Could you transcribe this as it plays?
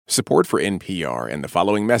Support for NPR and the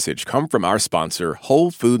following message come from our sponsor,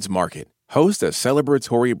 Whole Foods Market. Host a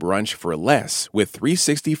celebratory brunch for less with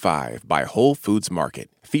 365 by Whole Foods Market,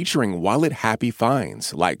 featuring wallet-happy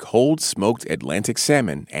finds like cold smoked Atlantic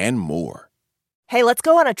salmon and more. Hey, let's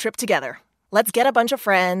go on a trip together. Let's get a bunch of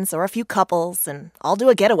friends or a few couples and all do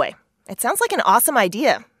a getaway. It sounds like an awesome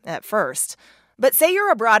idea at first. But say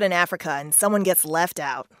you're abroad in Africa and someone gets left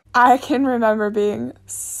out. I can remember being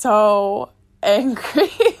so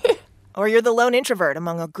angry. Or you're the lone introvert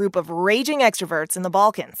among a group of raging extroverts in the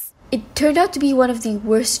Balkans. It turned out to be one of the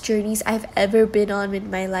worst journeys I've ever been on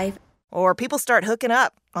in my life. Or people start hooking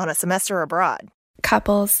up on a semester abroad.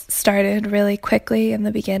 Couples started really quickly in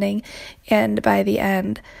the beginning, and by the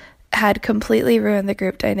end, had completely ruined the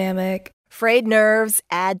group dynamic. Frayed nerves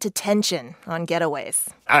add to tension on getaways.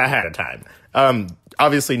 I had a time.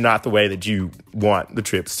 Obviously not the way that you want the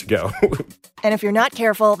trips to go. And if you're not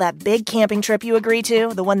careful, that big camping trip you agree to,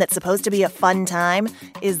 the one that's supposed to be a fun time,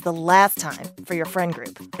 is the last time for your friend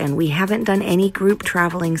group. And we haven't done any group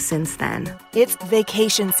traveling since then. It's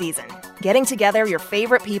vacation season. Getting together your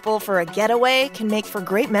favorite people for a getaway can make for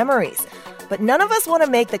great memories. But none of us want to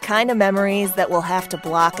make the kind of memories that we'll have to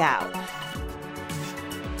block out.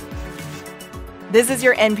 This is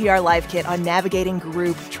your NPR Life Kit on navigating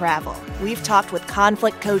group travel. We've talked with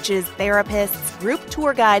conflict coaches, therapists, group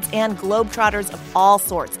tour guides, and globetrotters of all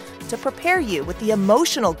sorts to prepare you with the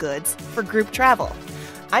emotional goods for group travel.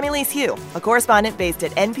 I'm Elise Hu, a correspondent based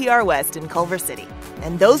at NPR West in Culver City.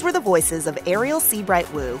 And those were the voices of Ariel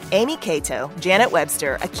Seabright-Wu, Amy Cato, Janet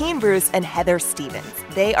Webster, Akeem Bruce, and Heather Stevens.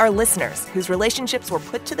 They are listeners whose relationships were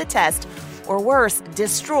put to the test, or worse,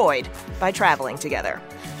 destroyed by traveling together.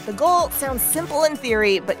 The goal sounds simple in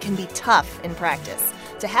theory, but can be tough in practice.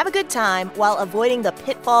 To have a good time while avoiding the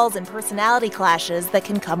pitfalls and personality clashes that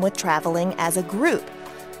can come with traveling as a group.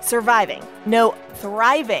 Surviving, no,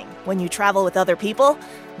 thriving when you travel with other people,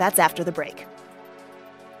 that's after the break.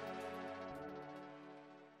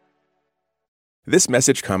 This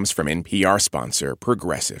message comes from NPR sponsor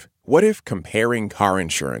Progressive. What if comparing car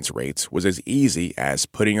insurance rates was as easy as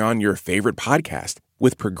putting on your favorite podcast?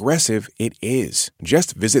 With Progressive, it is.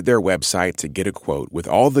 Just visit their website to get a quote with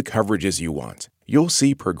all the coverages you want. You'll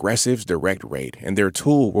see Progressive's direct rate, and their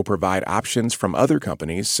tool will provide options from other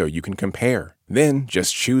companies so you can compare. Then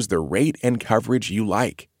just choose the rate and coverage you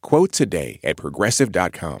like. Quote today at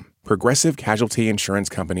Progressive.com. Progressive Casualty Insurance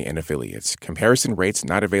Company and Affiliates. Comparison rates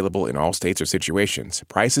not available in all states or situations.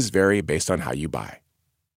 Prices vary based on how you buy.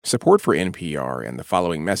 Support for NPR and the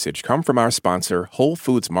following message come from our sponsor, Whole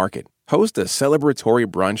Foods Market. Host a celebratory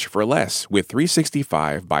brunch for less with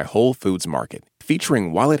 365 by Whole Foods Market,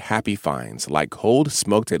 featuring wallet-happy finds like cold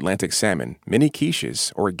smoked Atlantic salmon, mini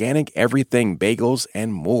quiches, organic everything bagels,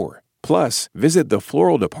 and more. Plus, visit the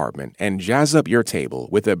floral department and jazz up your table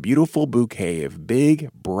with a beautiful bouquet of big,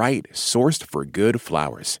 bright, sourced for good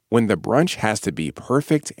flowers. When the brunch has to be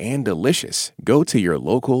perfect and delicious, go to your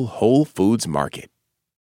local Whole Foods Market.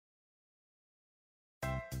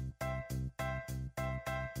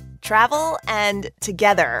 Travel and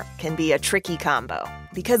together can be a tricky combo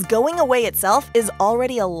because going away itself is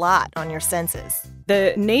already a lot on your senses.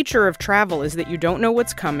 The nature of travel is that you don't know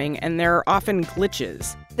what's coming, and there are often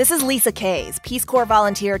glitches. This is Lisa Kays, Peace Corps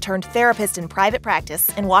volunteer turned therapist in private practice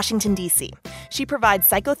in Washington, D.C. She provides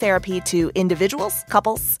psychotherapy to individuals,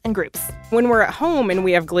 couples, and groups. When we're at home and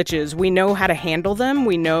we have glitches, we know how to handle them.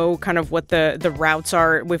 We know kind of what the routes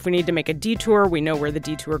are. If we need to make a detour, we know where the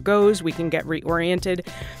detour goes. We can get reoriented.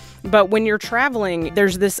 But when you're traveling,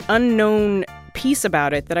 there's this unknown piece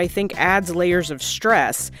about it that I think adds layers of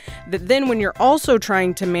stress, that then when you're also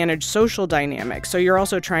trying to manage social dynamics, so you're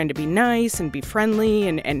also trying to be nice and be friendly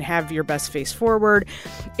and have your best face forward,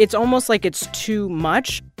 it's almost like it's too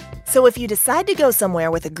much. So if you decide to go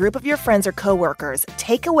somewhere with a group of your friends or coworkers,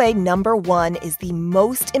 takeaway number one is the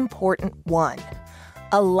most important one.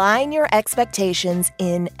 Align your expectations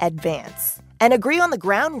in advance and agree on the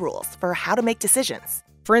ground rules for how to make decisions.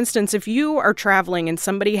 For instance, if you are traveling and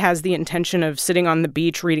somebody has the intention of sitting on the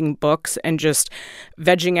beach reading books and just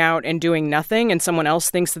vegging out and doing nothing, and someone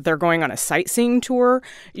else thinks that they're going on a sightseeing tour,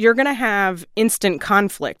 you're going to have instant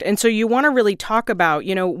conflict. And so you want to really talk about,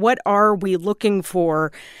 what are we looking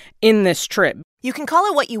for in this trip? You can call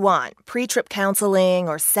it what you want, pre-trip counseling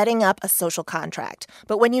or setting up a social contract.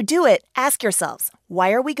 But when you do it, ask yourselves,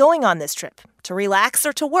 why are we going on this trip? To relax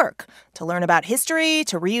or to work? To learn about history?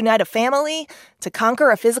 To reunite a family? To conquer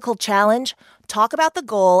a physical challenge? Talk about the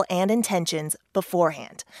goal and intentions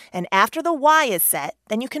beforehand. And after the why is set,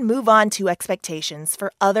 then you can move on to expectations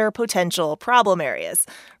for other potential problem areas.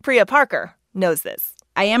 Priya Parker knows this.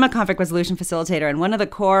 I am a conflict resolution facilitator, and one of the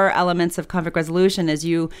core elements of conflict resolution is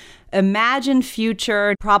you imagine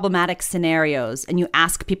future problematic scenarios and you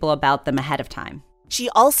ask people about them ahead of time. She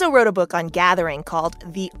also wrote a book on gathering called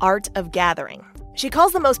The Art of Gathering. She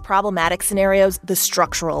calls the most problematic scenarios the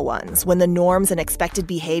structural ones, when the norms and expected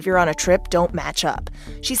behavior on a trip don't match up.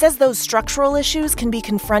 She says those structural issues can be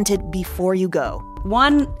confronted before you go.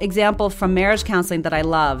 One example from marriage counseling that I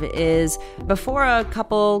love is before a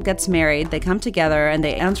couple gets married, they come together and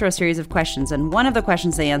they answer a series of questions. And one of the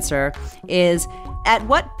questions they answer is, at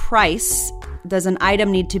what price does an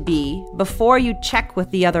item need to be before you check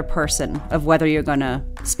with the other person of whether you're going to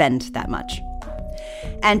spend that much?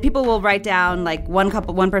 And people will write down, like, one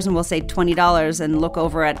person will say $20 and look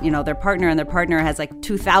over at, their partner, and their partner has like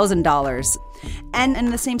 $2,000. And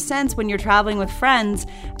in the same sense, when you're traveling with friends,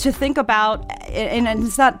 to think about, and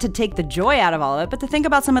it's not to take the joy out of all of it, but to think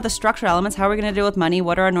about some of the structural elements. How are we going to deal with money?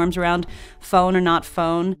 What are our norms around phone or not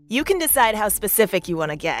phone? You can decide how specific you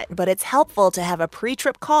want to get, but it's helpful to have a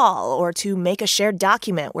pre-trip call or to make a shared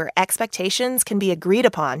document where expectations can be agreed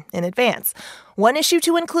upon in advance. One issue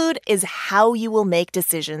to include is how you will make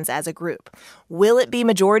decisions as a group. Will it be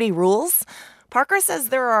majority rules? Parker says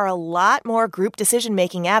there are a lot more group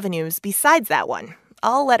decision-making avenues besides that one.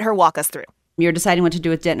 I'll let her walk us through. You're deciding what to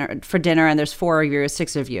do for dinner, and there's 4 of you or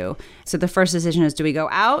 6 of you. So the first decision is, do we go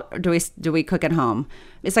out or do we cook at home?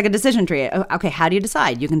 It's like a decision tree. Okay, how do you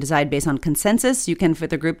decide? You can decide based on consensus. You can, for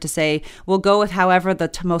the group, to say, we'll go with however the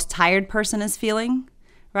most tired person is feeling.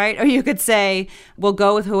 Right? Or you could say, we'll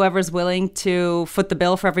go with whoever's willing to foot the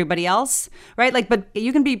bill for everybody else, right? But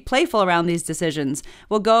you can be playful around these decisions.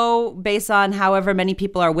 We'll go based on however many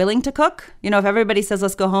people are willing to cook. If everybody says,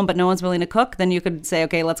 let's go home, but no one's willing to cook, then you could say,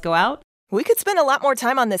 okay, let's go out. We could spend a lot more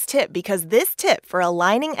time on this tip because this tip for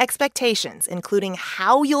aligning expectations, including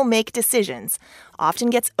how you'll make decisions, often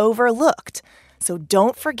gets overlooked. So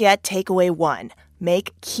don't forget takeaway 1.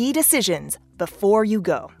 Make key decisions before you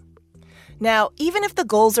go. Now, even if the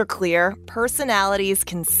goals are clear, personalities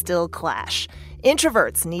can still clash.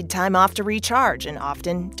 Introverts need time off to recharge and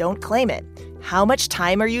often don't claim it. How much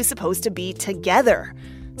time are you supposed to be together?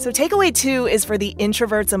 So takeaway 2 is for the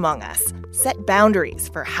introverts among us. Set boundaries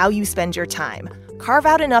for how you spend your time. Carve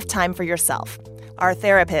out enough time for yourself. Our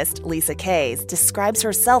therapist, Lisa Kays, describes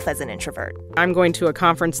herself as an introvert. I'm going to a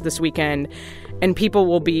conference this weekend, and people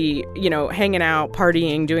will be, hanging out,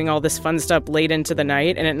 partying, doing all this fun stuff late into the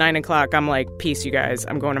night. And at 9 o'clock, I'm like, peace, you guys.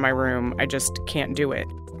 I'm going to my room. I just can't do it.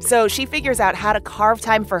 So she figures out how to carve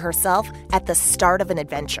time for herself at the start of an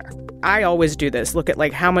adventure. I always do this. Look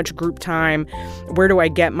at how much group time, where do I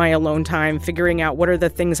get my alone time, figuring out what are the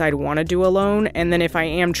things I'd want to do alone. And then if I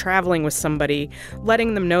am traveling with somebody,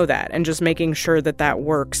 letting them know that and just making sure that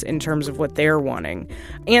works in terms of what they're wanting.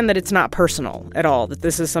 And that it's not personal at all, that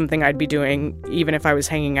this is something I'd be doing even if I was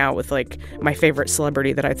hanging out with my favorite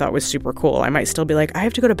celebrity that I thought was super cool. I might still be like, I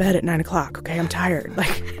have to go to bed at 9 o'clock. Okay, I'm tired.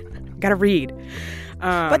 Gotta read.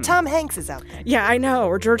 But Tom Hanks is out there. Yeah, I know.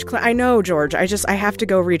 Or George Clooney. I know, George. I have to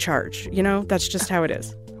go recharge. That's just how it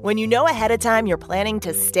is. When you know ahead of time you're planning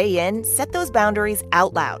to stay in, set those boundaries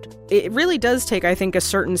out loud. It really does take, I think, a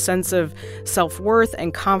certain sense of self-worth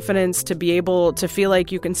and confidence to be able to feel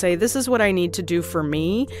like you can say, this is what I need to do for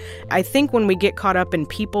me. I think when we get caught up in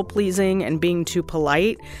people-pleasing and being too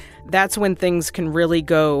polite, that's when things can really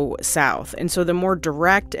go south. And so the more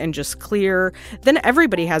direct and just clear, then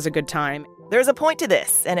everybody has a good time. There's a point to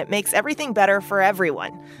this, and it makes everything better for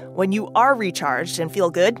everyone. When you are recharged and feel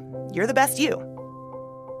good, you're the best you.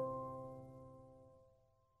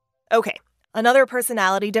 Okay, another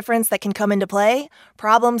personality difference that can come into play,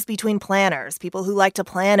 problems between planners, people who like to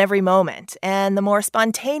plan every moment, and the more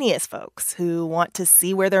spontaneous folks who want to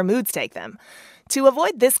see where their moods take them. To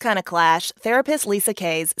avoid this kind of clash, therapist Lisa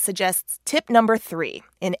Kays suggests tip number 3.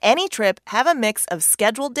 In any trip, have a mix of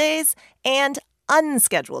scheduled days and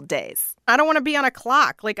unscheduled days. I don't want to be on a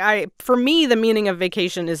clock. For me, the meaning of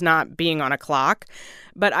vacation is not being on a clock.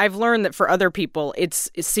 But I've learned that for other people, it's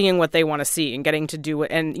seeing what they want to see and getting to do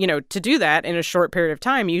it. And, to do that in a short period of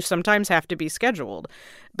time, you sometimes have to be scheduled.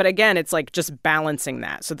 But again, it's just balancing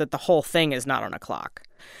that so that the whole thing is not on a clock.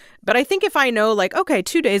 But I think if I know, okay,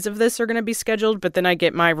 2 days of this are going to be scheduled, but then I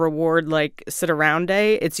get my reward, sit around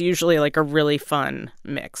day, it's usually a really fun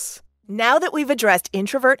mix. Now that we've addressed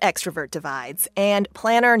introvert-extrovert divides and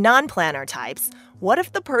planner-non-planner types, what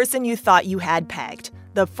if the person you thought you had pegged,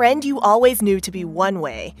 the friend you always knew to be one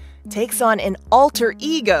way, takes on an alter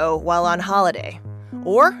ego while on holiday?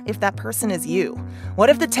 Or if that person is you, what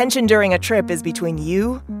if the tension during a trip is between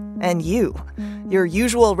you and you? Your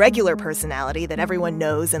usual regular personality that everyone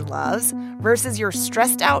knows and loves versus your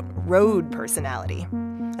stressed-out road personality.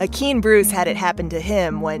 Akeen Bruce had it happen to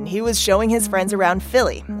him when he was showing his friends around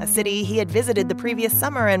Philly, a city he had visited the previous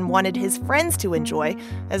summer and wanted his friends to enjoy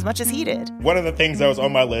as much as he did. One of the things that was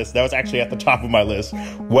on my list, that was actually at the top of my list,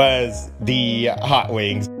 was the hot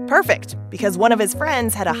wings. Perfect, because one of his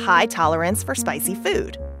friends had a high tolerance for spicy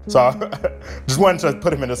food. So I just wanted to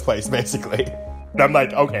put him in his place, basically. And I'm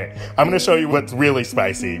like, okay, I'm going to show you what's really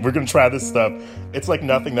spicy. We're going to try this stuff. It's like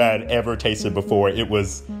nothing that I'd ever tasted before. It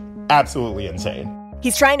was absolutely insane.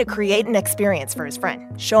 He's trying to create an experience for his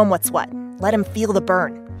friend. Show him what's what. Let him feel the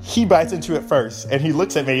burn. He bites into it first, and he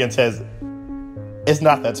looks at me and says, "It's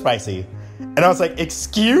not that spicy." And I was like,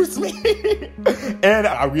 "Excuse me?" And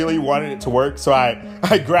I really wanted it to work, so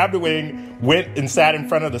I grabbed a wing, went and sat in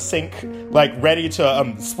front of the sink, like ready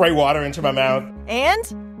to spray water into my mouth.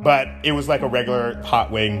 But it was like a regular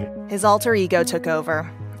hot wing. His alter ego took over.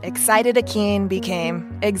 Excited Akeen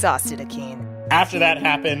became exhausted Akeen. After that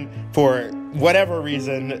happened, for whatever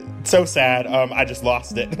reason, so sad, I just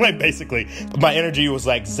lost it. Like, basically, my energy was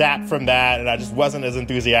like zapped from that, and I just wasn't as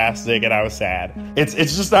enthusiastic, and I was sad. It's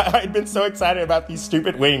just that I'd been so excited about these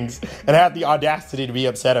stupid wings, and I had the audacity to be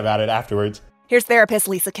upset about it afterwards. Here's therapist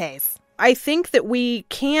Lisa Case. I think that we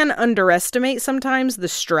can underestimate sometimes the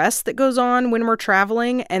stress that goes on when we're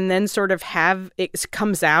traveling, and then sort of have it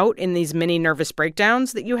comes out in these mini nervous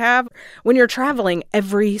breakdowns that you have. When you're traveling,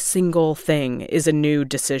 every single thing is a new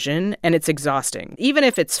decision, and it's exhausting. Even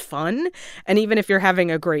if it's fun, and even if you're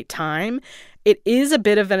having a great time, it is a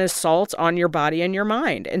bit of an assault on your body and your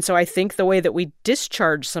mind. And so I think the way that we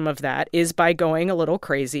discharge some of that is by going a little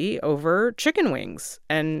crazy over chicken wings.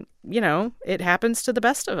 And, you know, it happens to the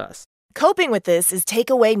best of us. Coping with this is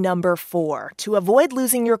takeaway number 4. To avoid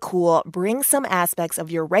losing your cool, bring some aspects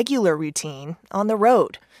of your regular routine on the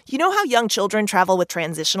road. You know how young children travel with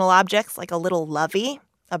transitional objects like a little lovey?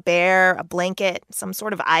 A bear, a blanket, some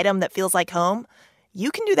sort of item that feels like home?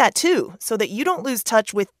 You can do that too, so that you don't lose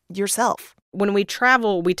touch with yourself. When we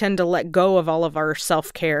travel, we tend to let go of all of our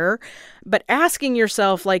self-care, but asking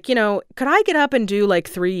yourself, like, you know, could I get up and do like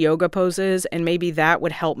 3 yoga poses and maybe that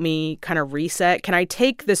would help me kind of reset? Can I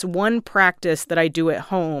take this one practice that I do at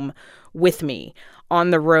home with me on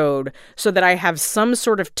the road so that I have some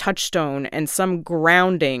sort of touchstone and some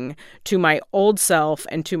grounding to my old self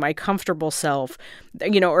and to my comfortable self,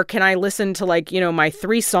 you know, or can I listen to like, you know, my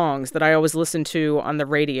 3 songs that I always listen to on the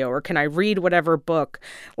radio, or can I read whatever book?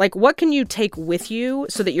 Like, what can you take with you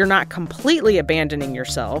so that you're not completely abandoning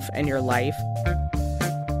yourself and your life?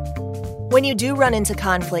 When you do run into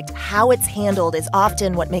conflict, how it's handled is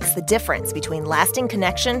often what makes the difference between lasting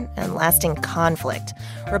connection and lasting conflict.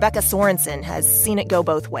 Rebecca Sorensen has seen it go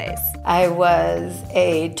both ways. I was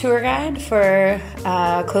a tour guide for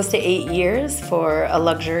close to 8 years for a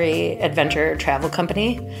luxury adventure travel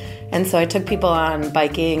company. And so I took people on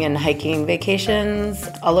biking and hiking vacations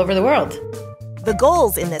all over the world. The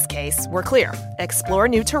goals in this case were clear: explore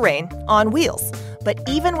new terrain on wheels. But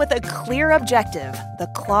even with a clear objective, the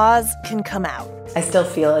claws can come out. I still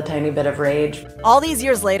feel a tiny bit of rage. All these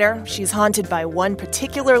years later, she's haunted by one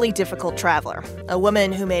particularly difficult traveler, a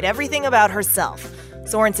woman who made everything about herself.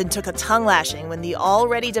 Sorensen took a tongue lashing when the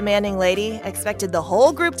already demanding lady expected the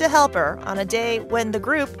whole group to help her on a day when the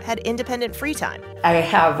group had independent free time. I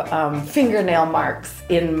have fingernail marks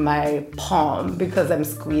in my palm because I'm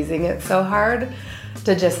squeezing it so hard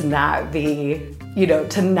to just not be, you know,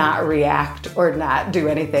 to not react or not do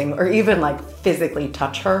anything or even like physically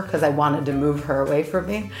touch her because I wanted to move her away from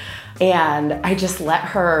me. And I just let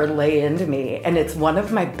her lay into me. And it's one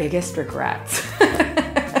of my biggest regrets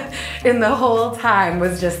in the whole time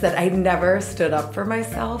was just that I never stood up for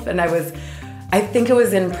myself. And I think it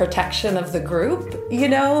was in protection of the group, you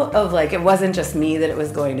know, of like, it wasn't just me that it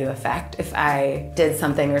was going to affect if I did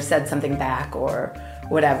something or said something back or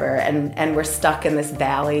whatever. And we're stuck in this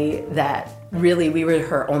valley that really we were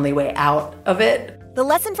her only way out of it. The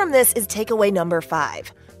lesson from this is takeaway number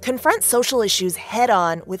 5. Confront social issues head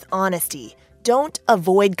on with honesty. Don't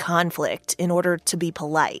avoid conflict in order to be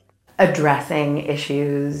polite. Addressing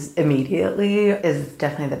issues immediately is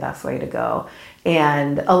definitely the best way to go.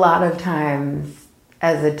 And a lot of times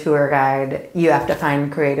as a tour guide, you have to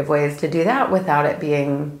find creative ways to do that without it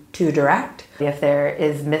being too direct. If there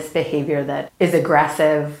is misbehavior that is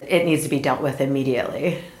aggressive, it needs to be dealt with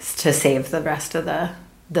immediately to save the rest of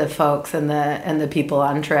the folks and the people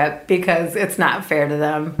on trip because it's not fair to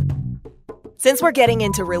them. Since we're getting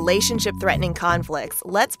into relationship-threatening conflicts,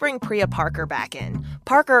 let's bring Priya Parker back in.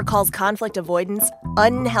 Parker calls conflict avoidance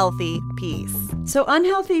unhealthy peace. So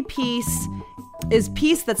unhealthy peace is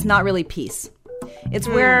peace that's not really peace. It's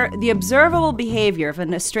where the observable behavior, if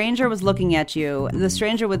a stranger was looking at you, the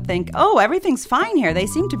stranger would think, oh, everything's fine here. They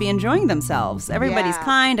seem to be enjoying themselves. Everybody's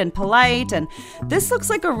kind and polite, and this looks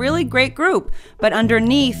like a really great group. But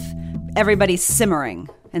underneath, everybody's simmering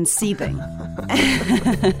and seething.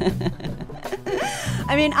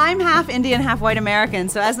 I mean, I'm half Indian, half white American,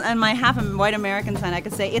 so as on my half white American side, I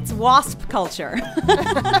could say it's WASP culture.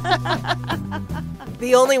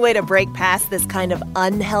 The only way to break past this kind of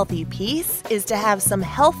unhealthy peace is to have some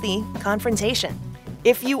healthy confrontation.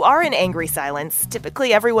 If you are in angry silence,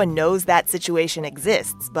 typically everyone knows that situation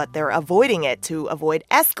exists, but they're avoiding it to avoid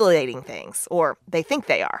escalating things, or they think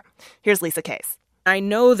they are. Here's Lisa Case. I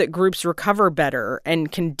know that groups recover better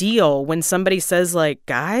and can deal when somebody says, like,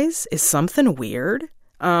 guys, is something weird?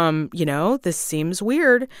 This seems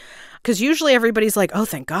weird. Because usually everybody's like, oh,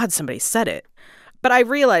 thank God somebody said it. But I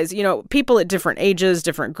realize, people at different ages,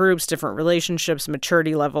 different groups, different relationships,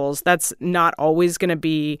 maturity levels, that's not always going to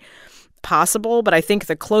be possible. But I think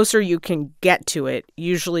the closer you can get to it,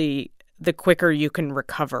 usually the quicker you can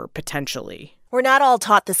recover potentially. We're not all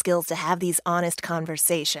taught the skills to have these honest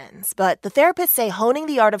conversations, but the therapists say honing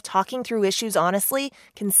the art of talking through issues honestly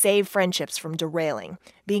can save friendships from derailing.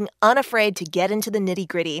 Being unafraid to get into the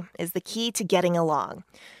nitty-gritty is the key to getting along.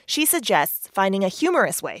 She suggests finding a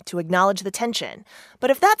humorous way to acknowledge the tension.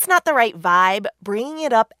 But if that's not the right vibe, bringing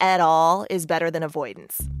it up at all is better than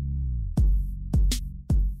avoidance.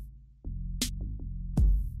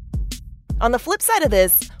 On the flip side of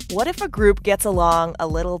this, what if a group gets along a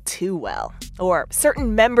little too well? Or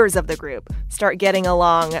certain members of the group start getting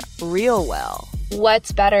along real well?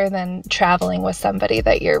 What's better than traveling with somebody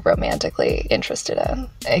that you're romantically interested in?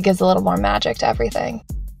 It gives a little more magic to everything.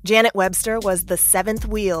 Janet Webster was the seventh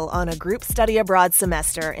wheel on a group study abroad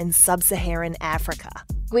semester in sub-Saharan Africa.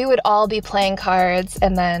 We would all be playing cards,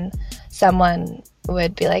 and then someone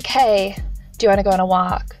would be like, hey, do you want to go on a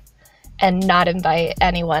walk? And not invite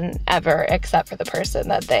anyone ever except for the person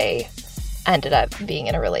that they ended up being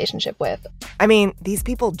in a relationship with. I mean, these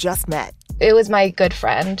people just met. It was my good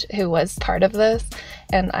friend who was part of this,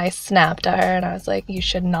 and I snapped at her and I was like, you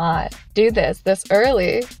should not do this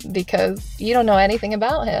early because you don't know anything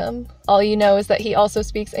about him. All you know is that he also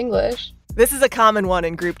speaks English. This is a common one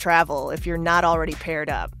in group travel if you're not already paired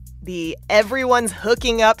up. The everyone's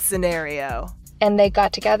hooking up scenario. And they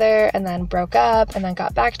got together and then broke up and then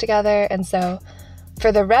got back together. And so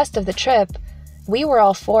for the rest of the trip, we were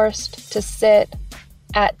all forced to sit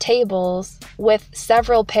at tables with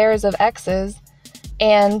several pairs of exes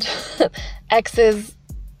and exes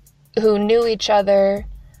who knew each other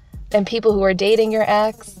and people who were dating your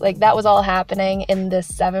ex. Like, that was all happening in this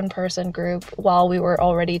 7-person group while we were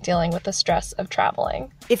already dealing with the stress of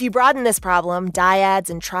traveling. If you broaden this problem, dyads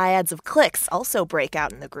and triads of cliques also break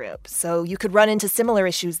out in the group, so you could run into similar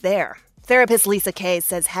issues there. Therapist Lisa Case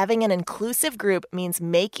says having an inclusive group means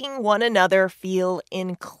making one another feel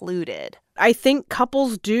included. I think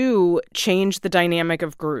couples do change the dynamic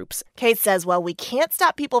of groups. Case says, well, we can't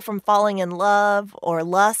stop people from falling in love or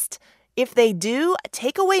lust. If they do,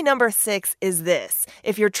 takeaway number 6 is this.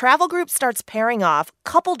 If your travel group starts pairing off,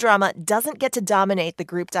 couple drama doesn't get to dominate the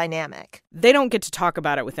group dynamic. They don't get to talk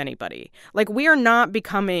about it with anybody. Like, we are not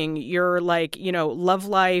becoming your, love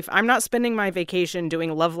life. I'm not spending my vacation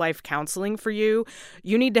doing love life counseling for you.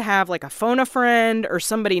 You need to have, a phone a friend or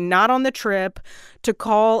somebody not on the trip to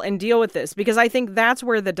call and deal with this. Because I think that's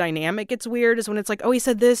where the dynamic gets weird, is when it's like, oh, he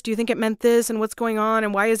said this. Do you think it meant this? And what's going on?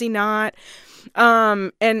 And why is he not?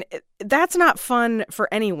 And that's not fun for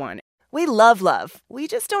anyone. We love love. We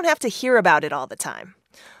just don't have to hear about it all the time.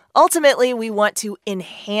 Ultimately, we want to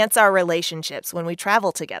enhance our relationships when we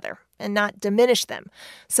travel together and not diminish them.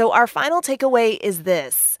 So our final takeaway is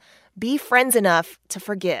this: be friends enough to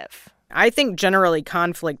forgive. I think generally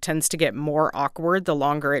conflict tends to get more awkward the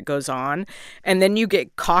longer it goes on. And then you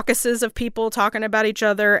get caucuses of people talking about each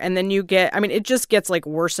other. And then it just gets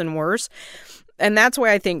worse and worse. And that's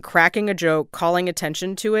why I think cracking a joke, calling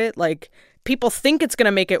attention to it, people think it's going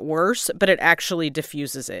to make it worse, but it actually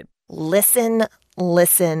diffuses it. Listen,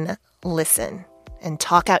 listen, listen, and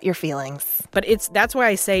talk out your feelings. But that's why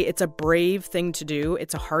I say it's a brave thing to do.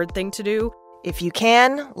 It's a hard thing to do. If you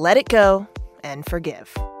can, let it go and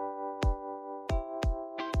forgive.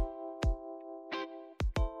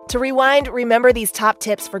 To rewind, remember these top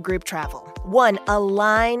tips for group travel. 1,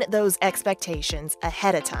 align those expectations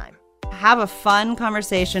ahead of time. Have a fun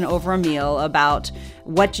conversation over a meal about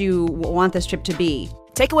what you want this trip to be.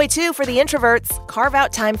 Takeaway 2 for the introverts: carve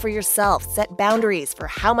out time for yourself. Set boundaries for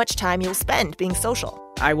how much time you'll spend being social.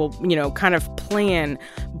 I will, kind of plan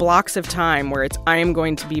blocks of time where I am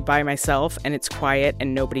going to be by myself and it's quiet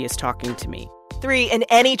and nobody is talking to me. 3, in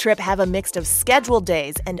any trip, have a mix of scheduled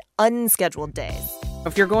days and unscheduled days.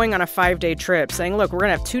 If you're going on a 5-day trip, saying, look, we're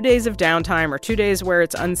going to have 2 days of downtime or 2 days where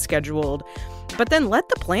it's unscheduled, but then let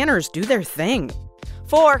the planners do their thing.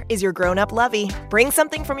 4 is your grown-up lovey. Bring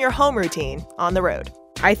something from your home routine on the road.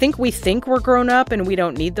 I think we think we're grown up and we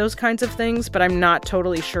don't need those kinds of things, but I'm not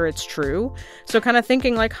totally sure it's true. So kind of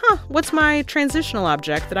thinking like, what's my transitional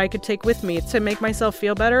object that I could take with me to make myself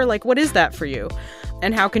feel better? Like, what is that for you?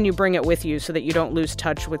 And how can you bring it with you so that you don't lose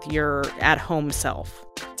touch with your at-home self?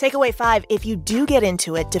 Takeaway 5, if you do get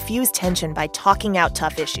into it, diffuse tension by talking out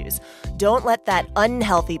tough issues. Don't let that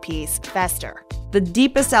unhealthy piece fester. The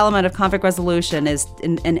deepest element of conflict resolution is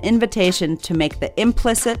an invitation to make the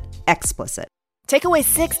implicit explicit. Takeaway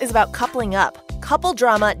 6 is about coupling up. Couple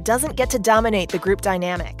drama doesn't get to dominate the group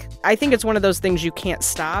dynamic. I think it's one of those things you can't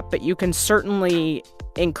stop, but you can certainly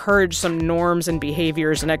encourage some norms and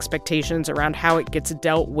behaviors and expectations around how it gets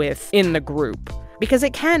dealt with in the group, because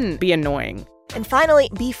it can be annoying. And finally,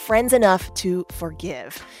 be friends enough to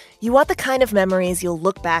forgive. You want the kind of memories you'll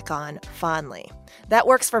look back on fondly. That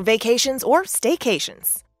works for vacations or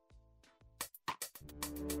staycations.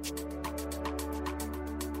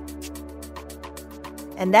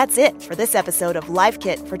 And that's it for this episode of Life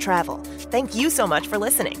Kit for Travel. Thank you so much for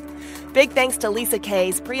listening. Big thanks to Lisa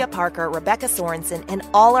Kays, Priya Parker, Rebecca Sorensen, and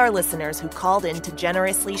all our listeners who called in to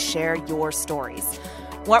generously share your stories.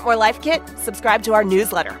 Want more Life Kit? Subscribe to our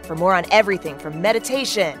newsletter for more on everything from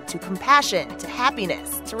meditation to compassion to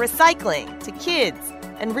happiness to recycling to kids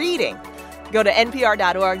and reading. Go to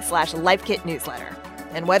npr.org/lifekitnewsletter.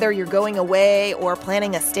 And whether you're going away or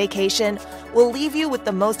planning a staycation, we'll leave you with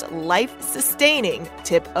the most life-sustaining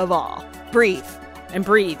tip of all. Breathe. And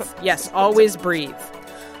breathe. Yes, always breathe.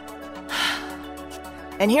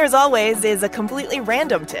 And here, as always, is a completely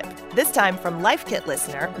random tip, this time from Life Kit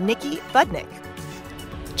listener Nikki Budnick.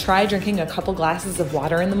 Try drinking a couple glasses of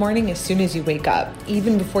water in the morning as soon as you wake up,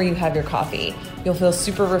 even before you have your coffee. You'll feel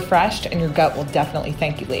super refreshed, and your gut will definitely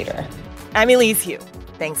thank you later. I'm Elise Hu.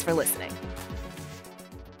 Thanks for listening.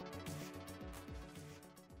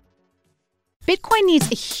 Bitcoin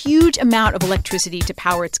needs a huge amount of electricity to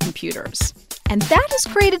power its computers. And that has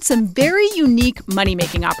created some very unique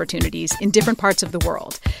money-making opportunities in different parts of the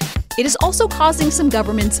world. It is also causing some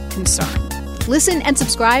governments concern. Listen and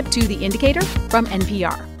subscribe to The Indicator from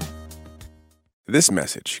NPR. This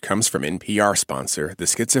message comes from NPR sponsor, the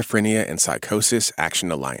Schizophrenia and Psychosis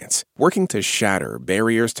Action Alliance, working to shatter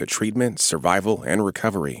barriers to treatment, survival, and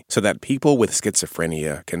recovery so that people with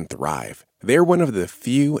schizophrenia can thrive. They're one of the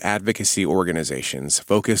few advocacy organizations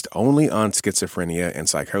focused only on schizophrenia and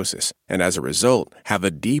psychosis, and as a result, have a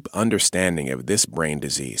deep understanding of this brain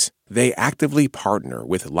disease. They actively partner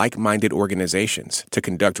with like-minded organizations to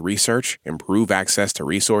conduct research, improve access to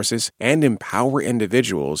resources, and empower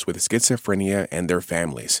individuals with schizophrenia and their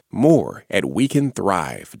families. More at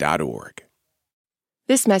wecanthrive.org.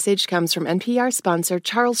 This message comes from NPR sponsor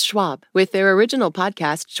Charles Schwab with their original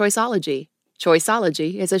podcast, Choiceology.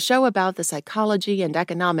 Choiceology is a show about the psychology and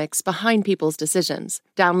economics behind people's decisions.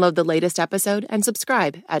 Download the latest episode and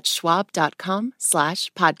subscribe at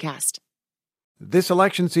schwab.com/podcast. This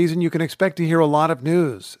election season, you can expect to hear a lot of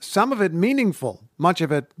news, some of it meaningful, much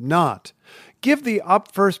of it not. Give the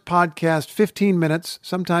Up First podcast 15 minutes,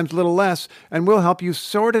 sometimes a little less, and we'll help you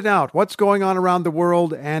sort it out, what's going on around the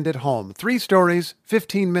world and at home. 3 stories,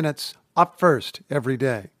 15 minutes, Up First every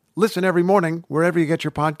day. Listen every morning wherever you get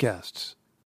your podcasts.